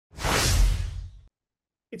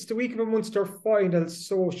It's the week of a Munster final,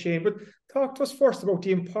 so Shane, but talk to us first about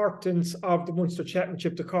the importance of the Munster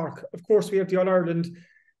Championship to Cork. Of course, we have the All-Ireland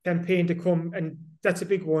campaign to come, and that's a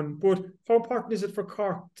big one. But how important is it for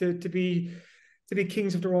Cork to be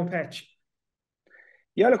kings of their own patch?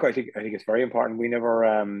 Yeah, look, I think it's very important. We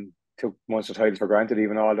never took Munster titles for granted,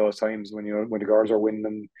 even all those times when the girls were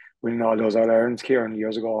winning all those All Irelands, Kieran,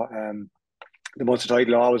 years ago. The Munster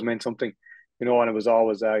title always meant something, and it was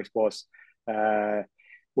always, I suppose, uh,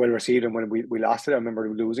 well received. And when we lost it, I remember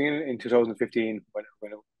losing it in 2015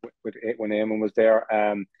 when Eamon was there,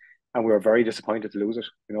 and we were very disappointed to lose it.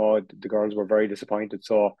 The girls were very disappointed.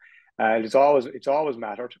 So it's always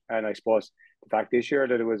mattered, and I suppose the fact this year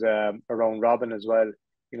that it was a round robin as well,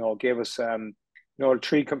 gave us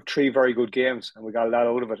three very good games, and we got a lot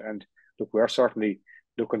out of it. And look, we're certainly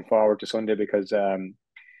looking forward to Sunday because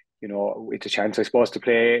it's a chance, I suppose, to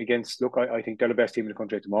play against. Look, I think they're the best team in the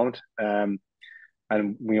country at the moment.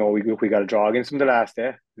 And we got a draw against them the last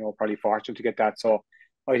day. Probably fortunate to get that. So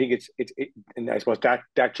I think and I suppose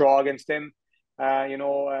that draw against them,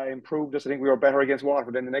 improved us. I think we were better against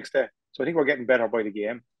Waterford than the next day. So I think we're getting better by the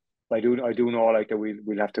game. But I do know like that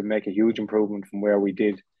we'll have to make a huge improvement from where we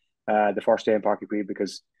did the first day in Parky Creed,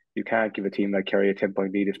 because you can't give a team like Kerry a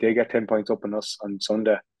 10-point lead. If they get 10 points up on us on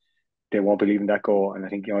Sunday, they won't be leaving that go. And I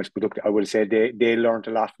think I would have said they learned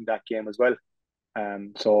a lot from that game as well.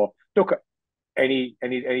 So look, any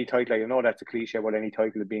title, I know that's a cliche about any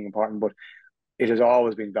title being important, but it has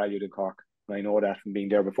always been valued in Cork. And I know that from being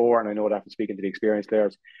there before, and I know that from speaking to the experienced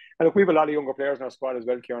players. And look, we have a lot of younger players in our squad as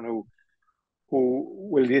well, Kieran, who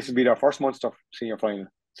will this will be their first Munster senior final.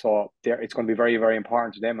 So it's going to be very, very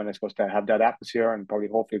important to them, and I suppose to have that atmosphere and probably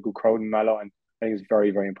hopefully a good crowd in Mallow. And I think it's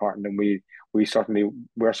very, very important. And we're certainly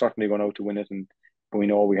going out to win it, and we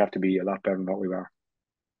know we have to be a lot better than what we were.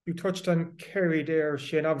 You touched on Kerry there,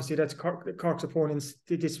 Shane. Obviously, that's Cork's opponents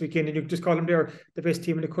this weekend, and you just call them the best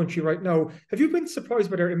team in the country right now. Have you been surprised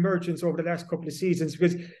by their emergence over the last couple of seasons?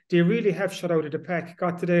 Because they really have shut out of the pack.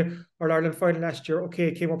 Got to the All-Ireland final last year.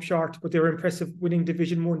 Okay, came up short, but they were impressive winning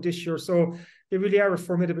Division 1 this year. So they really are a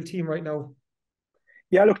formidable team right now.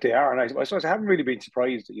 Yeah, look, they are, and I suppose I haven't really been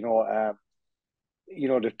surprised. The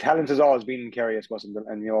talent has always been in Kerry, I suppose,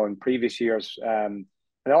 and in previous years, and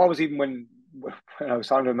always, even when I was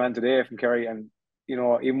talking to a man today from Kerry, and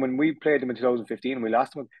even when we played them in 2015, we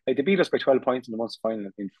lost them. Like, they beat us by 12 points in the Munster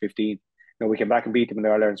final in 15. We came back and beat them in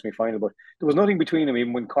the All-Ireland semi-final, but there was nothing between them,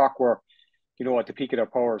 even when Cork were, at the peak of their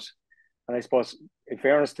powers. And I suppose, in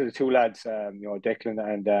fairness to the two lads,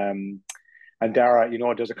 Declan and Dara,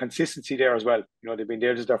 there's a consistency there as well. They've been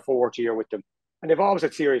there, this is their fourth year with them, and they've always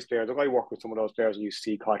had serious players. Like, I work with some of those players, and you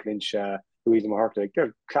see Cott Lynch, Louise Maherty, like,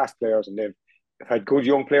 they're class players, and they've had good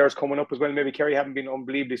young players coming up as well. Maybe Kerry haven't been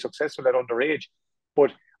unbelievably successful at underage,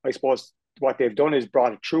 but I suppose what they've done is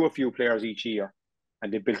brought through a few players each year,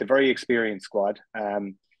 and they've built a very experienced squad.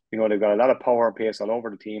 They've got a lot of power and pace all over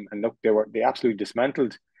the team, and look, they absolutely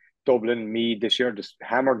dismantled Dublin, Meath this year, just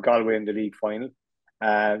hammered Galway in the league final.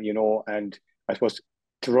 And I suppose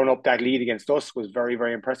to run up that lead against us was very,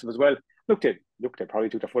 very impressive as well. They probably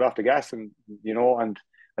took their foot off the gas, and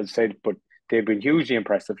as I said, but they've been hugely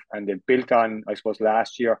impressive, and they've built on, I suppose,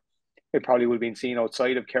 last year. It probably would have been seen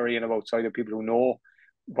outside of Kerry and outside of people who know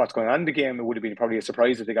what's going on in the game. It would have been probably a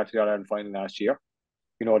surprise if they got to the All-Ireland final last year.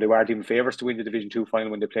 They weren't even favourites to win the Division 2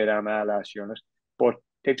 final when they played Armagh last year on it. But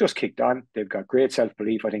they've just kicked on. They've got great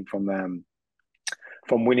self-belief, I think, from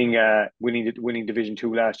winning Division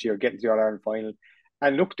 2 last year, getting to the All-Ireland final.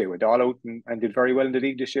 And look, they went all out and did very well in the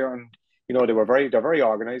league this year. And, they're very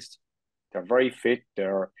organised. They're very fit.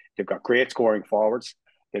 They've got great scoring forwards.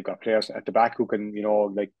 They've got players at the back who can,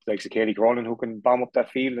 like Katie Cronin, who can bomb up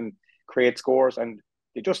that field and create scores. And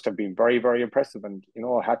they just have been very, very impressive. And,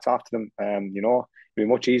 hats off to them. It'd be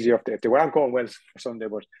much easier if they weren't going well for Sunday,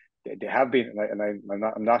 but they have been. And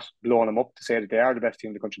I'm not blowing them up to say that they are the best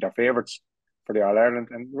team in the country. They're favourites for the All-Ireland,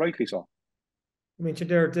 and rightly so. You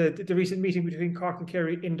mentioned there the recent meeting between Cork and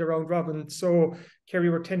Kerry in the round robin. So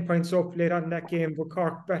Kerry were 10 points up late on in that game, but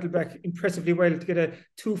Cork battled back impressively well to get a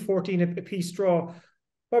 2-14 apiece draw.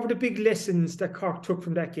 What were the big lessons that Cork took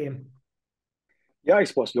from that game? Yeah, I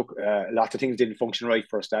suppose, look, lots of things didn't function right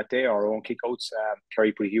for us that day. Our own kickouts,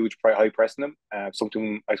 Kerry put a huge high press on them,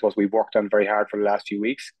 something I suppose we've worked on very hard for the last few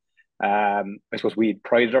weeks. I suppose we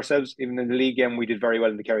prided ourselves, even in the league game, we did very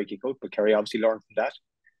well in the Kerry kickout, but Kerry obviously learned from that,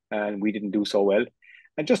 and we didn't do so well.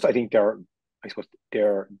 And just, I think the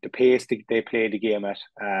pace they played the game at,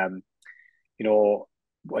 I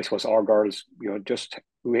suppose our girls,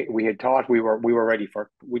 we had thought we were ready for it.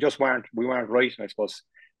 We weren't right. And I suppose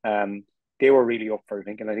they were really up for it, I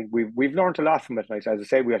think. And I think we've learned a lot from it. Like, as I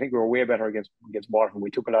said, I think we were way better against Waterford.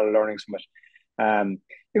 We took a lot of learnings from it.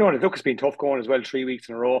 Look, it's been tough going as well, 3 weeks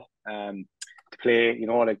in a row. To play,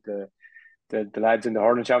 like the lads in the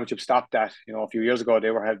hurling championship stopped that. A few years ago they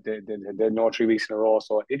had no 3 weeks in a row.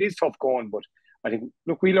 So it is tough going, but I think,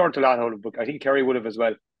 look, we learned a lot out of it. But I think Kerry would have as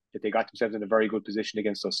well, if they got themselves in a very good position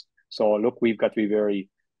against us. So look, we've got to be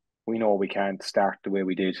we know we can't start the way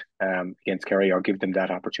we did against Kerry or give them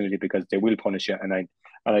that opportunity, because they will punish you. And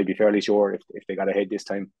I'd be fairly sure if they got ahead this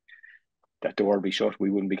time, that door would be shut.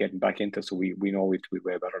 We wouldn't be getting back into. So we know we have to be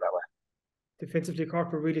way better that way. Defensively,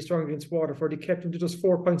 Cork were really strong against Waterford. They kept them to just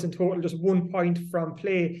 4 points in total, just 1 point from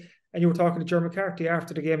play. And you were talking to Ger McCarthy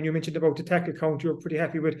after the game, and you mentioned about the tackle count. You were pretty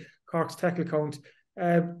happy with Cork's tackle count.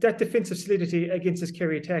 That defensive solidity against this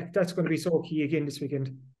Kerry attack, that's going to be so key again this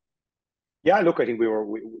weekend. Yeah, look, I think we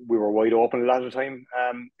were wide open a lot of the time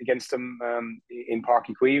against them in Páirc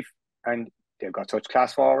Uí Chaoimh, and they've got such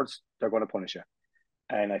class forwards. They're going to punish you.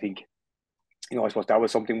 And I think, I suppose that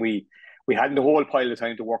was something we hadn't a whole pile of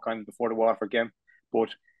time to work on before the Waterford game. But,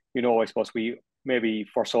 I suppose we maybe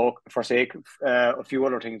forsake a few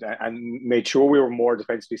other things and made sure we were more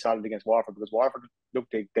defensively solid against Waterford, because Waterford, look,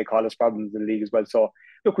 they call us problems in the league as well. So,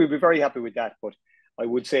 look, we'd be very happy with that. But I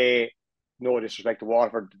would say, no disrespect to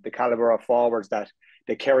Waterford, the calibre of forwards that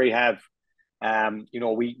Kerry have,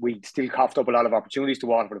 we still coughed up a lot of opportunities to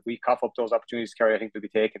Waterford. If we cough up those opportunities to Kerry, I think they'll be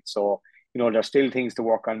taken. So, there's still things to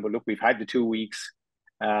work on. But look, we've had the 2 weeks.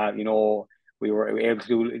 We were able to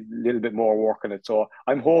do a little bit more work on it. So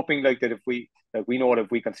I'm hoping that if we know that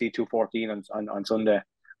if we can see 214 on Sunday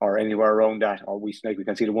or anywhere around that, or we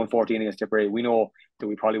can see the 114 against Tipperary, we know that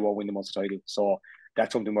we probably won't win the Munster title. So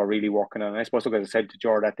that's something we're really working on. And I suppose, look, as I said to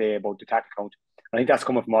Ger that day about the tackle count, I think that's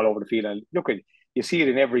coming from all over the field. And look, you see it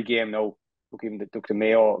in every game now. Look, even the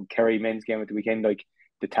Mayo Kerry men's game at the weekend, like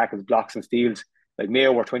the tackles, blocks and steals. Like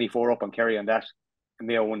Mayo were 24 up on Kerry on that, and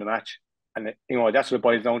Mayo won the match. And that's what it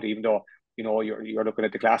boils down to. Even though you're looking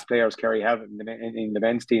at the class players Kerry have in the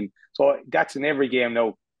men's team, so that's in every game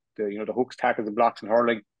now. The hooks, tackles, and blocks in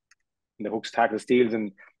hurling, and the hooks, tackles, steals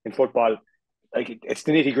in football. Like it's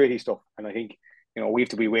the nitty gritty stuff. And I think we have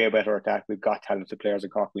to be way better at that. We've got talented players in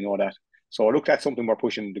Cork. We know that. So look, that's something we're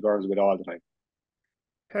pushing the girls with all the time.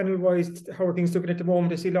 Panel-wise, how are things looking at the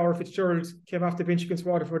moment? I see Laura Fitzgerald came off the bench against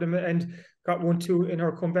Waterford and got 1-2 in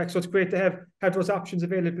her comeback. So it's great to have those options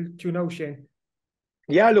available to you now, Shane.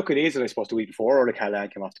 Yeah, look, it is. And I suppose the week before, Orla Callahan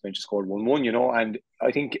came off the bench and scored 1-1, and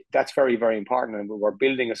I think that's very, very important. And we're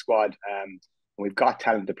building a squad, and we've got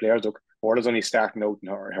talented players. Look, Orla's only starting out in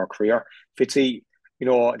her career. Fitzy,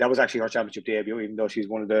 that was actually her championship debut, even though she's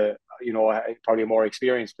one of the, probably a more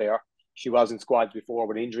experienced player. She was in squads before,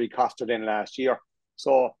 but injury cost her then last year.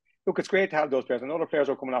 So, look, it's great to have those players. And other players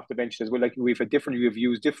are coming off the bench as well. Like we've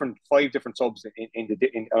used 5 different subs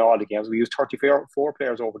in all the games. We used 34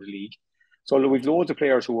 players over the league. So we've loads of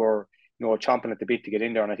players who are, chomping at the bit to get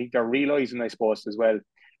in there. And I think they're realising, I suppose, as well.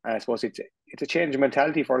 And I suppose it's a change of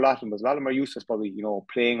mentality for a lot of them, because a lot of them are used to probably,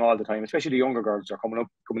 playing all the time, especially the younger girls are coming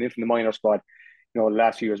in from the minor squad, the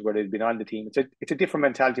last few years where they've been on the team. It's a different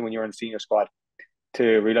mentality when you're in the senior squad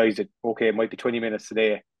to realise that, okay, it might be 20 minutes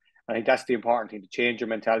today. I think that's the important thing, to change your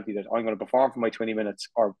mentality that I'm going to perform for my 20 minutes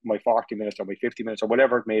or my 40 minutes or my 50 minutes or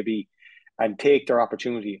whatever it may be, and take their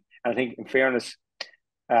opportunity. And I think, in fairness,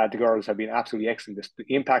 the girls have been absolutely excellent.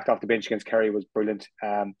 The impact off the bench against Kerry was brilliant.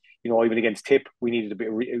 Even against Tip, we needed a bit,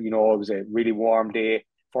 it was a really warm day.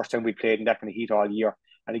 First time we played in that kind of heat all year.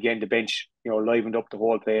 And again, the bench, livened up the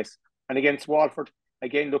whole place. And against Waterford,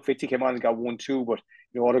 again, look, Fitzy came on and got 1-2, but,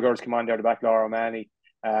 other girls came on there, the back, Laura O'Mahony,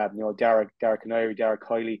 Derek Canary, Derek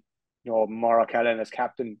Kiley, Maura Callan as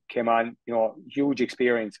captain came on, huge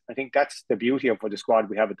experience. I think that's the beauty of the squad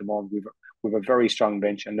we have at the moment. We've a very strong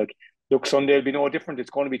bench. And look, Sunday will be no different. It's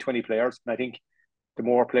going to be 20 players. And I think the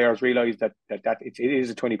more players realise that it is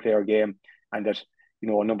a 20-player game, and that,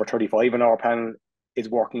 number 35 in our panel is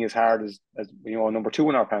working as hard as number 2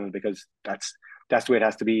 in our panel, because that's the way it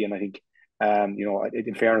has to be. And I think,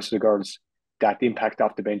 in fairness to the girls, that the impact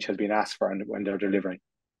off the bench has been asked for, and when they're delivering.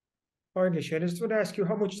 Finally, Shane, I just want to ask you,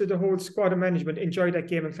 how much did the whole squad and management enjoy that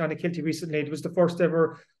game in Clonakilty recently? It was the first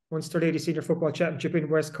ever Munster Ladies Senior Football Championship in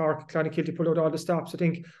West Cork. Clonakilty pulled out all the stops, I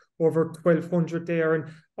think over 1,200 there,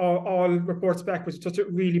 and all reports back was just a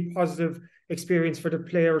really positive experience for the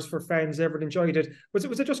players, for fans. Everyone enjoyed it. Was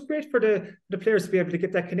it just great for the players to be able to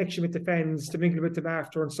get that connection with the fans, to mingle with them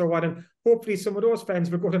after and so on? And hopefully some of those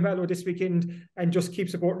fans will go to Mallow this weekend and just keep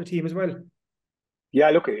supporting the team as well. Yeah,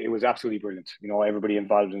 look, it was absolutely brilliant. Everybody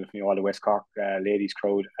involved in it, all the West Cork ladies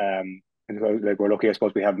crowd. And we're lucky, I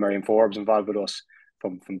suppose, we have Marion Forbes involved with us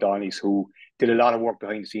from Donny's, who did a lot of work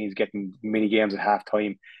behind the scenes, getting mini games at half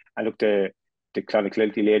time. And look, the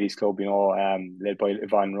Clonakilty Ladies Club, led by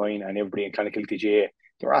Yvonne Ryan and everybody in Clonakilty GA,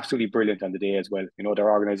 they were absolutely brilliant on the day as well.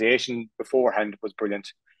 Their organisation beforehand was brilliant.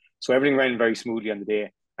 So everything ran very smoothly on the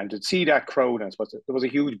day. And to see that crowd, I suppose there was a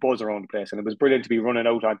huge buzz around the place, and it was brilliant to be running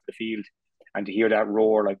out onto the field and to hear that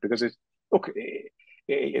roar, because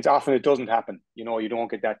it's often it doesn't happen. You don't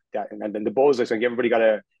get that and then the buzz. I think everybody got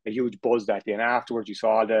a huge buzz that day, and afterwards you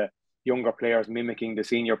saw the younger players mimicking the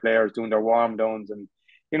senior players doing their warm downs, and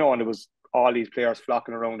and there was all these players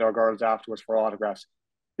flocking around our girls afterwards for autographs. I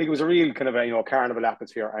think it was a real kind of a carnival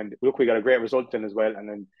atmosphere, and look, we got a great result in as well. And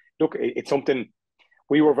then look, it's something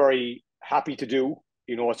we were very happy to do.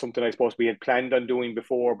 It's something I suppose we had planned on doing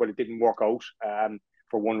before, but it didn't work out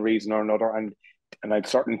for one reason or another. And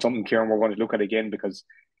it's certainly something, Kieran, we're going to look at again, because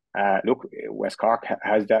look, West Cork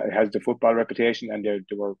has the football reputation, and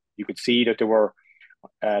you could see that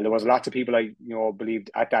there was lots of people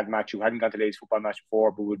believed at that match who hadn't gone to ladies football match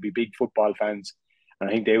before, but would be big football fans, and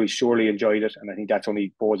I think they surely enjoyed it, and I think that's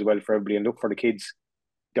only bodes well for everybody. And look, for the kids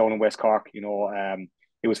down in West Cork,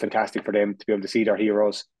 it was fantastic for them to be able to see their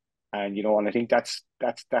heroes. And and I think that's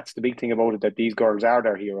the big thing about it, that these girls are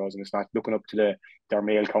their heroes, and it's not looking up to their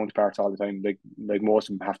male counterparts all the time, like most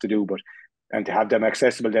of them have to do, and to have them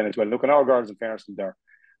accessible then as well. Look at our girls, in fairness, they're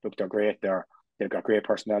great. They've got great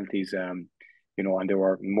personalities, and they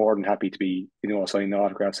were more than happy to be signing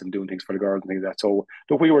autographs and doing things for the girls and things like that. So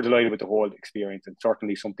look, we were delighted with the whole experience, and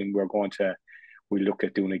certainly something we look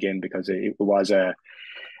at doing again, because it worked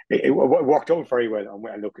out very well.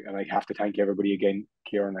 And look, and I have to thank everybody again,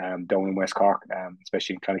 Kieran, down in West Cork,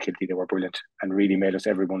 especially in Clonakilty. They were brilliant and really made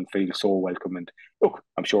everyone feel so welcome. And look,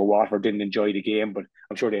 I'm sure Waterford didn't enjoy the game, but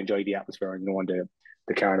I'm sure they enjoyed the atmosphere and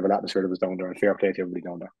the carnival atmosphere that was down there. And fair play to everybody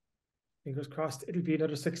down there. Fingers crossed it'll be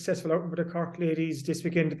another successful outing for the Cork ladies this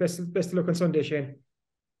weekend. Best of luck on Sunday, Shane.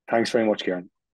 Thanks very much, Kieran.